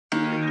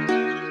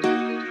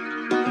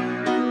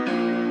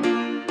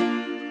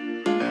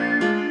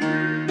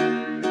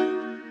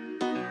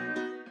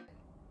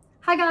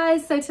Hi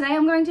guys, so today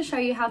I'm going to show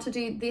you how to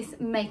do this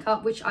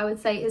makeup, which I would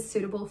say is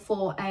suitable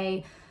for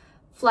a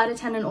flight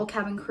attendant or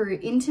cabin crew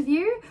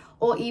interview,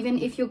 or even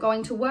if you're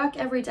going to work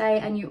every day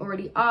and you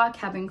already are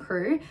cabin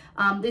crew.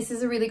 This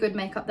is a really good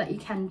makeup that you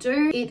can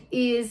do. It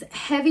is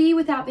heavy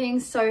without being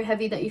so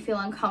heavy that you feel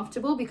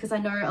uncomfortable, because I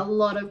know a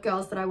lot of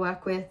girls that I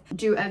work with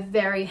do a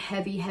very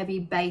heavy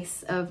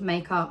base of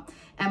makeup,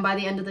 and by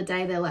the end of the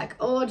day they're like,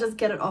 oh, just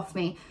get it off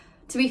me.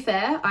 To be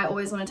fair, I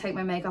always want to take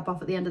my makeup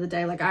off at the end of the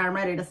day, like I'm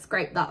ready to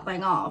scrape that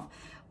thing off.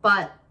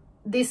 But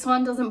this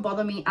one doesn't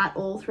bother me at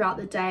all throughout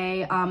the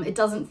day. It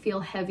doesn't feel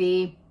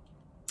heavy.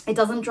 It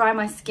doesn't dry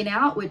my skin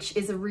out, which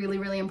is a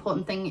really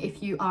important thing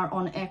if you are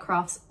on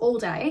aircrafts all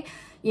day.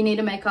 You need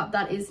a makeup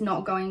that is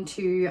not going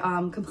to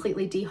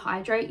completely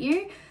dehydrate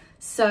you.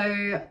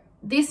 So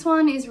this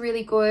one is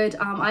really good.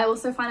 I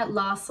also find it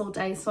lasts all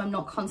day, so I'm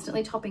not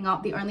constantly topping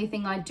up. The only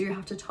thing I do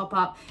have to top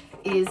up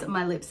is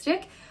my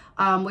lipstick,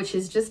 which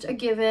is just a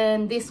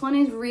given. This one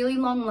is really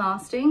long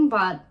lasting,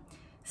 but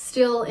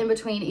still, in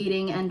between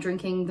eating and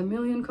drinking the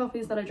million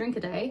coffees that I drink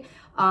a day,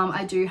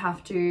 I do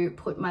have to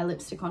put my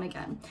lipstick on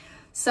again.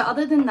 So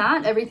other than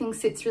that, everything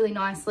sits really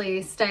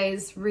nicely,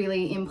 stays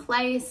really in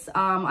place.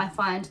 I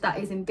find that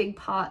is in big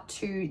part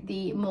to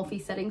the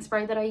Morphe setting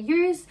spray that I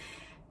use.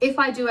 If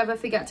I do ever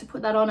forget to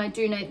put that on, I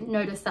do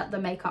notice that the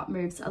makeup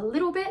moves a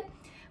little bit,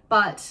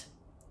 but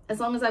as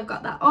long as I've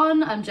got that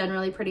on, I'm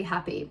generally pretty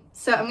happy.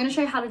 So I'm going to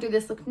show you how to do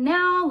this look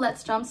now.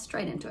 Let's jump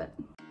straight into it.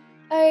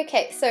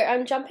 Okay, so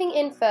I'm jumping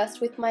in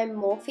first with my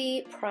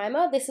Morphe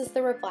primer. This is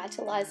the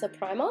Revitalizer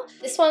primer.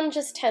 This one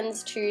just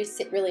tends to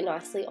sit really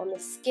nicely on the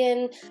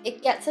skin.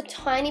 It gets a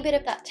tiny bit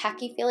of that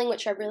tacky feeling,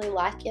 which I really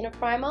like in a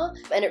primer,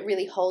 and it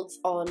really holds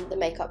on the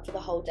makeup for the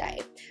whole day.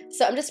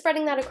 So I'm just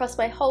spreading that across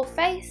my whole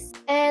face,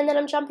 and then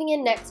I'm jumping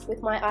in next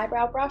with my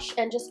eyebrow brush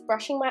and just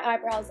brushing my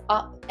eyebrows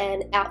up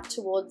and out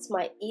towards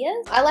my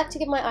ears. I like to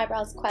give my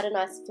eyebrows quite a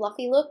nice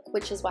fluffy look,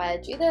 which is why I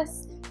do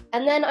this.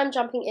 And then I'm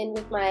jumping in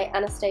with my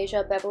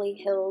Anastasia Beverly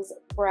Hills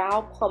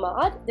Brow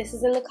Pomade. This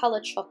is in the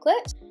color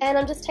Chocolate. And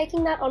I'm just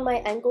taking that on my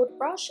angled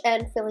brush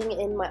and filling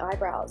in my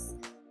eyebrows.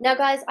 Now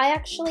guys, I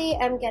actually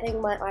am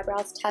getting my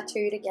eyebrows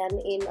tattooed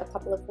again in a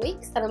couple of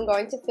weeks, and I'm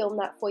going to film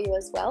that for you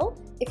as well.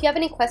 If you have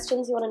any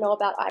questions you want to know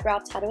about eyebrow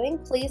tattooing,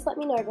 please let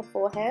me know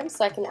beforehand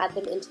so I can add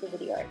them into the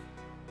video.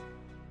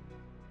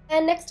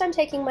 And next I'm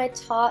taking my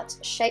Tarte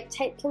Shape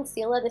Tape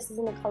Concealer. This is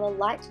in the color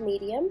Light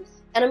Medium,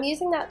 and I'm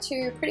using that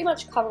to pretty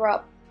much cover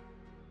up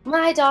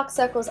my dark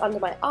circles under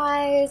my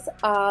eyes,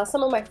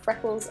 some of my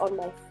freckles on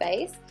my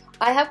face.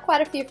 I have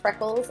quite a few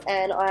freckles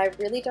and I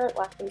really don't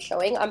like them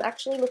showing. I'm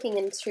actually looking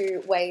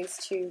into ways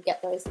to get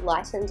those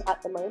lightened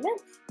at the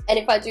moment, and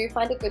if I do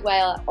find a good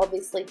way, I'll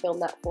obviously film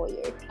that for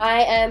you.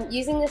 I am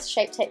using this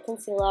Shape Tape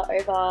Concealer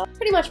over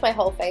pretty much my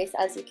whole face,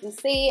 as you can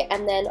see,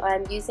 and then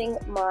I'm using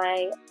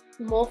my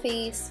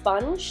Morphe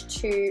sponge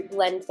to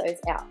blend those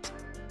out.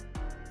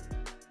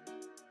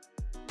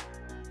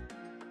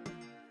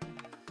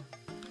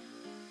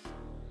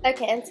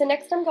 Okay, and so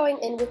next I'm going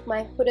in with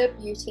my Huda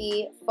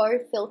Beauty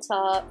Faux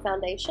Filter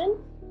Foundation,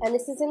 and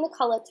this is in the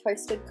color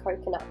Toasted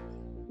Coconut.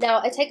 Now,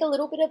 I take a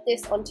little bit of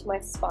this onto my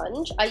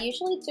sponge. I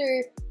usually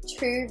do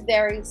 2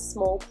 very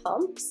small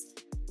pumps.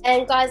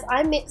 And guys,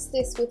 I mix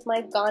this with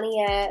my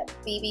Garnier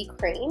BB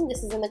cream.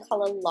 This is in the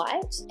color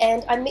Light.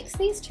 And I mix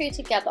these 2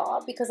 together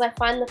because I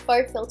find the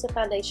Faux Filter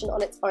Foundation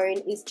on its own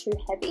is too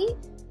heavy.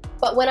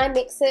 But when I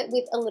mix it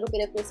with a little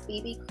bit of this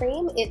BB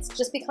cream, it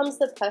just becomes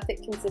the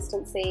perfect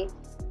consistency.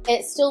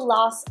 It still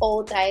lasts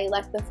all day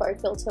like the Faux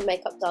Filter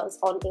makeup does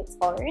on its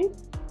own.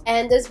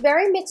 And there's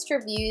very mixed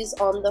reviews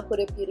on the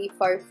Huda Beauty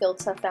Faux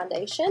Filter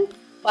Foundation,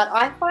 but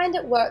I find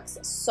it works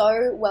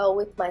so well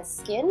with my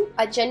skin.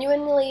 I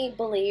genuinely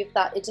believe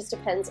that it just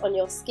depends on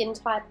your skin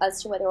type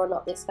as to whether or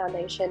not this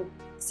foundation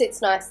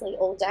sits nicely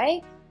all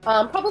day.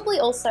 Probably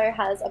also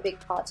has a big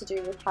part to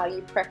do with how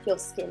you prep your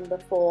skin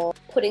before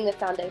putting the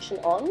foundation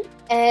on.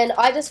 And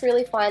I just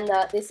really find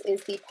that this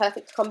is the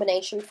perfect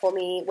combination for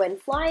me when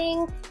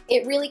flying.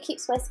 It really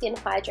keeps my skin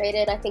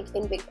hydrated, I think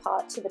in big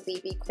part to the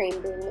BB cream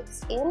being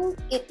mixed in.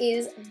 It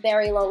is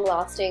very long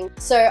lasting,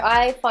 so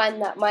I find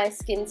that my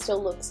skin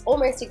still looks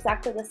almost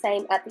exactly the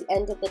same at the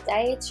end of the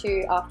day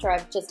to after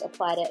I've just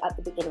applied it at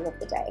the beginning of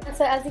the day. And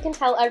so as you can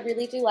tell, I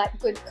really do like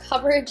good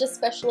coverage,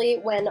 especially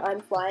when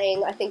I'm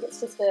flying. I think it's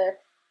just a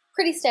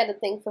pretty standard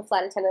thing for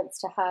flight attendants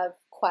to have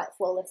quite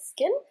flawless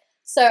skin.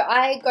 So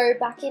I go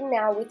back in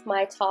now with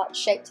my Tarte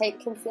Shape Tape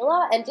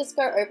Concealer and just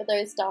go over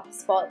those dark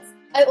spots.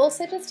 I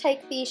also just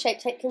take the Shape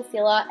Tape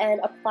Concealer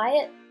and apply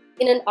it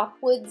in an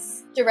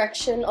upwards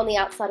direction on the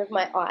outside of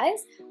my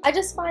eyes. I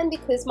just find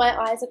because my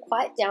eyes are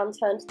quite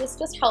downturned, this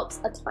just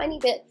helps a tiny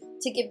bit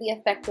to give the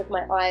effect of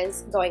my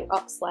eyes going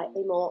up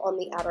slightly more on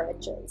the outer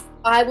edges.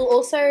 I will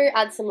also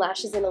add some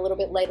lashes in a little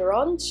bit later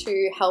on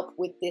to help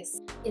with this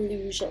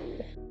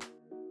illusion.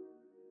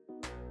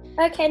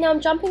 Okay, now I'm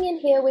jumping in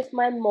here with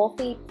my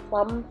Morphe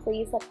Plum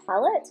Pleaser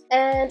palette,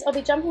 and I'll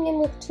be jumping in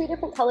with 2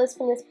 different colours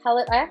from this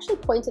palette. I actually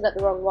pointed at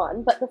the wrong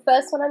one, but the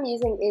first one I'm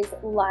using is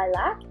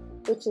Lilac,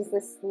 which is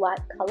this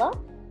light colour.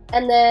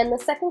 And then the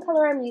second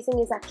colour I'm using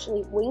is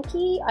actually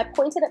Winky. I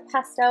pointed at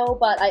pastel,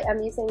 but I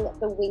am using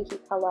the Winky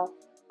colour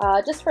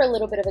just for a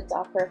little bit of a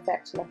darker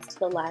effect next to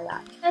the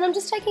lilac. And I'm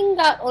just taking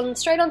that on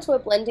straight onto a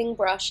blending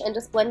brush and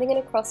just blending it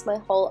across my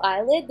whole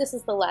eyelid. This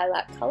is the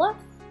lilac colour.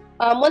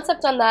 Once I've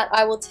done that,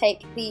 I will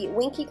take the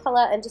Winky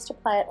colour and just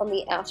apply it on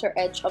the outer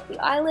edge of the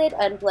eyelid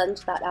and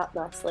blend that out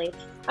nicely.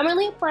 I'm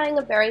only applying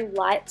a very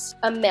light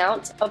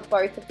amount of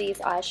both of these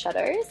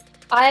eyeshadows.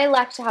 I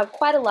like to have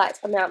quite a light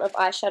amount of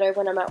eyeshadow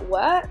when I'm at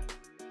work.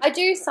 I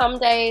do some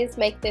days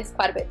make this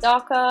quite a bit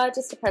darker,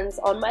 just depends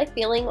on my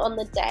feeling on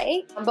the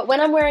day. But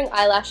when I'm wearing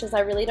eyelashes,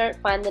 I really don't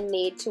find the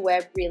need to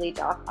wear really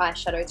dark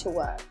eyeshadow to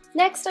work.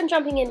 Next, I'm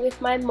jumping in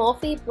with my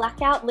Morphe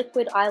Blackout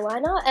Liquid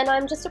Eyeliner, and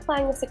I'm just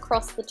applying this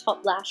across the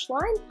top lash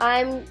line.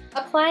 I'm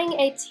applying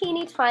a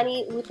teeny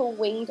tiny little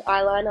winged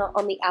eyeliner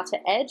on the outer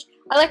edge.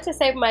 I like to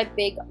save my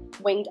big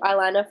winged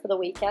eyeliner for the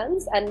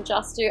weekends and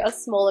just do a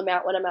small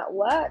amount when I'm at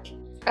work.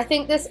 I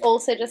think this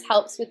also just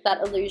helps with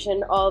that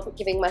illusion of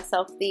giving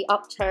myself the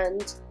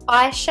upturned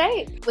eye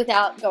shape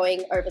without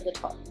going over the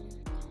top.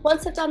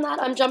 Once I've done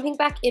that, I'm jumping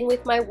back in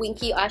with my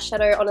Winky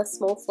eyeshadow on a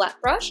small flat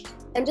brush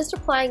and just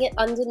applying it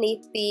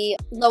underneath the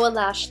lower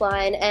lash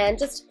line and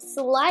just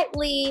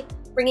slightly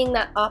bringing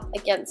that up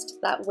against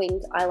that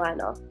winged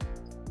eyeliner.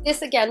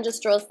 This again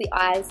just draws the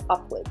eyes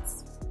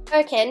upwards.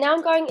 Okay, now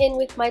I'm going in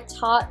with my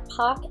Tarte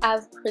Park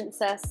Ave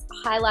Princess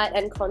Highlight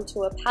and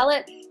Contour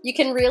Palette. You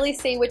can really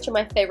see which are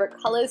my favorite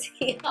colors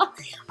here.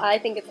 I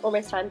think it's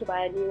almost time to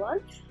buy a new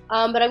one.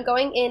 But I'm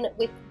going in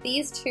with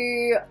these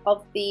two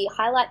of the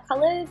highlight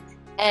colors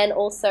and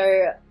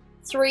also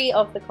 3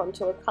 of the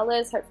contour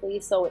colors. Hopefully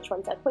you saw which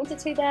ones I pointed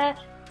to there.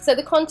 So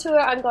the contour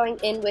I'm going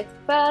in with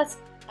first,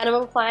 and I'm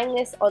applying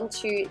this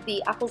onto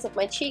the apples of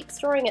my cheeks,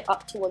 drawing it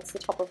up towards the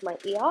top of my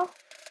ear.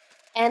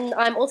 And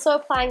I'm also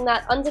applying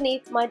that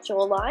underneath my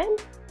jawline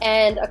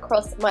and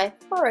across my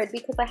forehead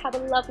because I have a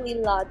lovely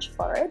large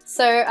forehead.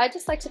 So I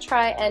just like to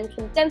try and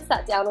condense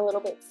that down a little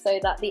bit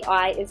so that the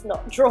eye is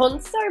not drawn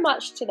so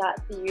much to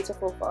that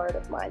beautiful forehead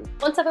of mine.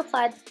 Once I've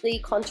applied the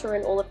contour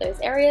in all of those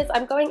areas,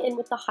 I'm going in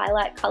with the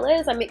highlight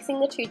colors. I'm mixing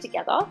the two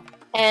together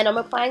and I'm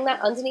applying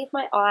that underneath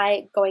my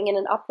eye, going in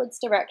an upwards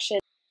direction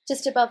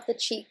just above the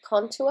cheek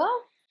contour.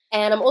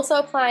 And I'm also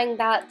applying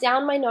that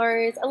down my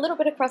nose, a little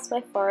bit across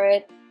my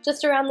forehead,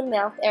 just around the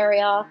mouth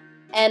area,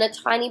 and a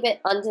tiny bit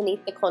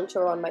underneath the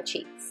contour on my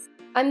cheeks.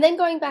 I'm then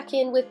going back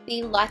in with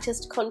the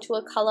lightest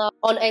contour color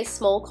on a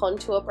small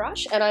contour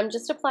brush, and I'm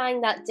just applying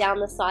that down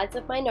the sides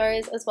of my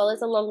nose as well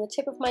as along the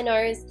tip of my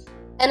nose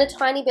and a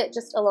tiny bit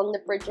just along the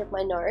bridge of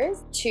my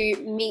nose to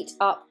meet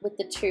up with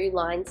the 2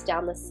 lines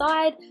down the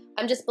side.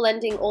 I'm just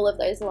blending all of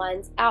those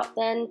lines out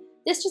then.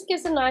 This just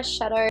gives a nice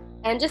shadow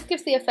and just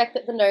gives the effect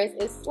that the nose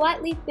is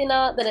slightly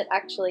thinner than it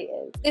actually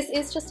is. This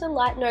is just a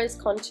light nose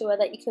contour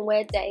that you can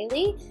wear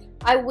daily.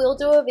 I will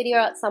do a video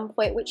at some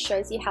point which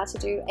shows you how to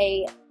do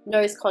a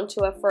nose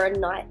contour for a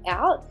night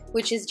out,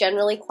 which is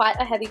generally quite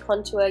a heavy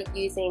contour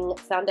using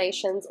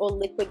foundations or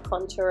liquid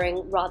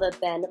contouring rather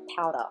than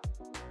powder.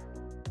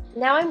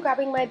 Now I'm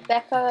grabbing my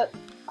Becca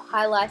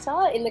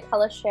highlighter in the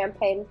color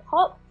Champagne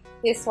Pop.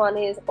 This one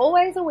is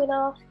always a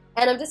winner.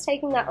 And I'm just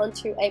taking that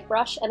onto a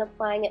brush and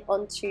applying it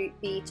onto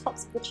the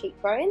tops of the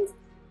cheekbones,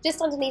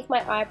 just underneath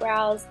my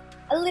eyebrows,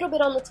 a little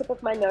bit on the tip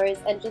of my nose,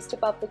 and just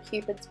above the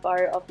cupid's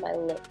bow of my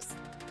lips.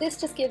 This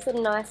just gives a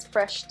nice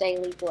fresh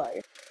daily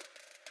glow.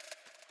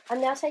 I'm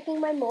now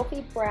taking my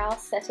Morphe Brow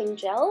Setting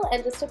Gel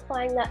and just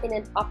applying that in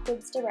an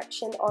upwards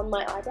direction on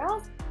my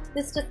eyebrows.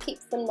 This just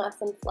keeps them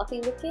nice and fluffy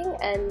looking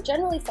and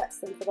generally sets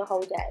them for the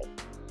whole day.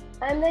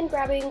 I'm then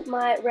grabbing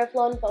my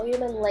Revlon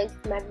Volume and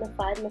Length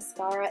Magnified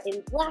Mascara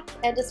in black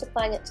and just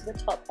applying it to the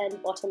top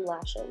and bottom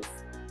lashes.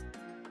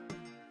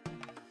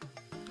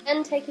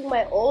 And taking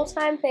my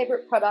all-time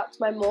favorite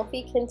product, my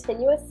Morphe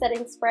Continuous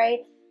Setting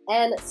Spray,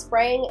 and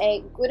spraying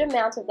a good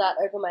amount of that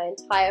over my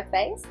entire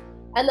face.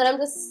 And then I'm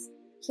just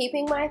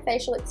keeping my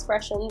facial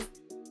expressions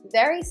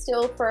very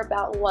still for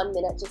about 1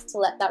 minute just to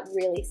let that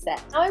really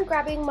set. Now I'm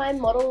grabbing my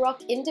Model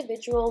Rock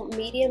Individual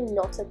Medium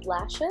Knotted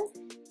Lashes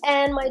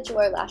and my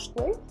Duo Lash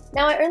Glue.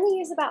 Now I only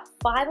use about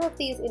 5 of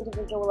these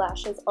individual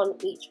lashes on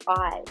each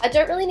eye. I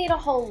don't really need a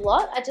whole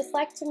lot, I just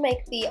like to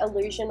make the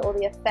illusion or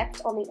the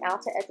effect on the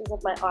outer edges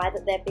of my eye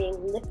that they're being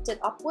lifted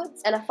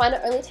upwards, and I find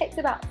it only takes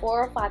about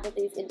 4 or 5 of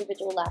these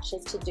individual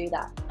lashes to do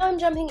that. Now I'm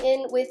jumping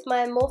in with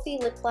my Morphe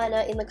lip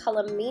liner in the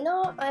colour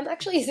Mina. I'm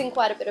actually using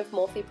quite a bit of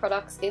Morphe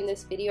products in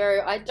this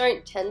video. I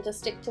don't tend to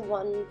stick to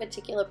one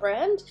particular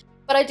brand,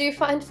 but I do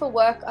find for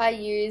work I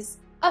use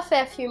a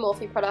fair few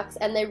Morphe products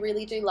and they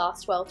really do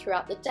last well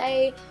throughout the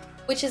day,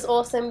 which is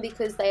awesome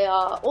because they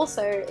are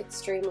also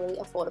extremely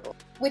affordable.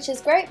 Which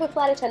is great for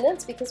flight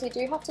attendants because we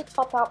do have to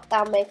top up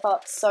our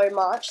makeup so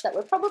much that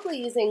we're probably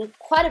using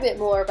quite a bit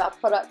more of our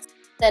products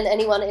than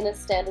anyone in a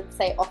standard,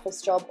 say,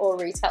 office job or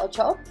retail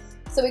job.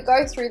 So we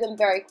go through them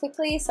very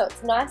quickly, so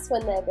it's nice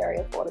when they're very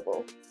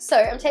affordable. So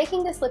I'm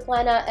taking this lip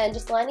liner and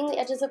just lining the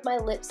edges of my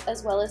lips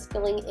as well as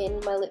filling in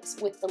my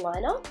lips with the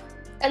liner.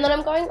 And then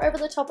I'm going over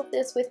the top of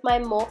this with my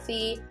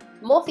Morphe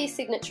Morphe's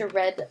Signature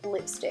Red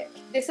lipstick.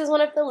 This is one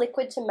of the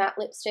liquid to matte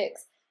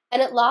lipsticks,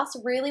 and it lasts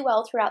really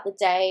well throughout the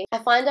day. I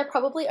find I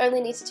probably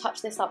only need to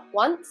touch this up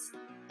once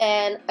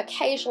and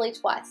occasionally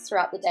twice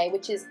throughout the day,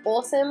 which is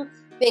awesome.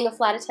 Being a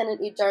flight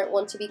attendant, you don't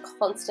want to be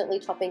constantly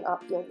topping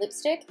up your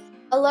lipstick.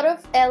 A lot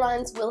of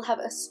airlines will have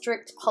a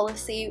strict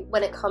policy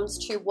when it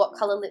comes to what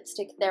color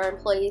lipstick their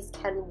employees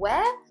can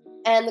wear.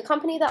 And the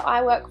company that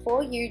I work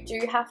for, you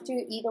do have to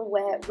either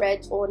wear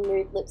red or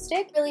nude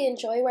lipstick. I really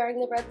enjoy wearing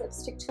the red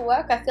lipstick to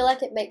work. I feel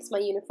like it makes my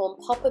uniform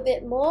pop a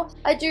bit more.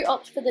 I do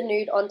opt for the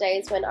nude on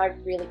days when I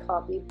really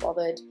can't be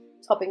bothered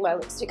topping my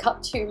lipstick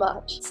up too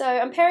much. So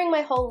I'm pairing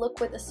my whole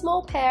look with a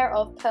small pair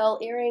of pearl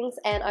earrings,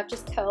 and I've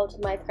just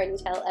curled my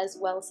ponytail as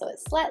well so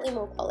it's slightly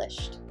more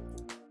polished.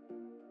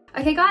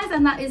 Okay guys,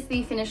 and that is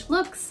the finished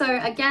look. So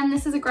again,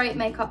 this is a great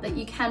makeup that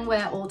you can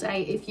wear all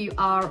day if you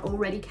are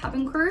already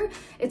cabin crew.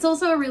 It's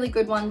also a really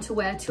good one to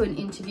wear to an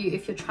interview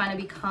if you're trying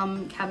to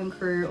become cabin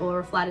crew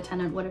or a flight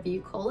attendant, whatever you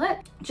call it,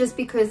 just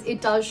because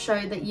it does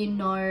show that you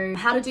know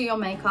how to do your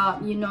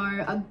makeup, you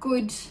know a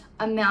good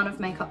amount of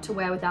makeup to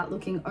wear without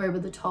looking over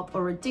the top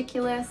or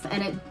ridiculous,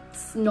 and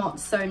it's not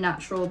so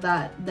natural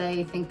that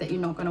they think that you're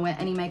not going to wear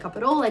any makeup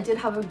at all. I did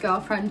have a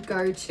girlfriend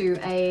go to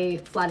a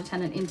flight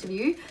attendant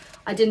interview.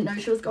 I didn't know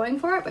she was going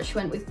for it, but she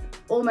went with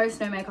almost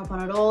no makeup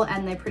on at all,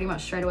 and they pretty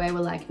much straight away were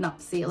like, nah,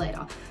 see you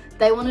later.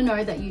 They want to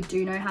know that you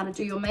do know how to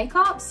do your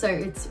makeup, so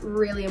it's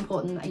really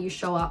important that you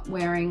show up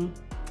wearing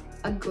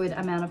a good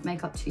amount of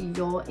makeup to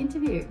your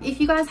interview. If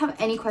you guys have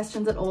any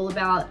questions at all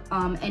about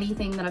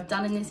anything that I've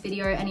done in this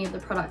video, any of the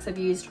products I've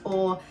used,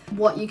 or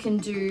what you can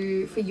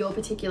do for your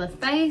particular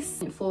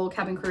face for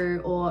cabin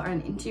crew or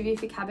an interview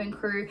for cabin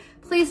crew,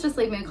 please just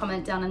leave me a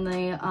comment down in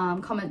the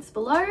comments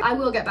below. I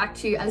will get back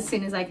to you as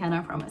soon as I can, I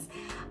promise.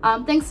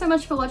 Thanks so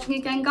much for watching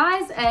again,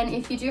 guys, and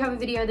if you do have a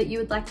video that you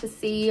would like to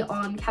see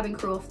on cabin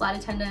crew or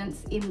flight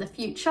attendants in the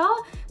future,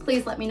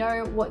 please let me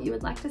know what you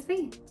would like to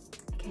see.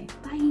 Okay,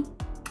 bye.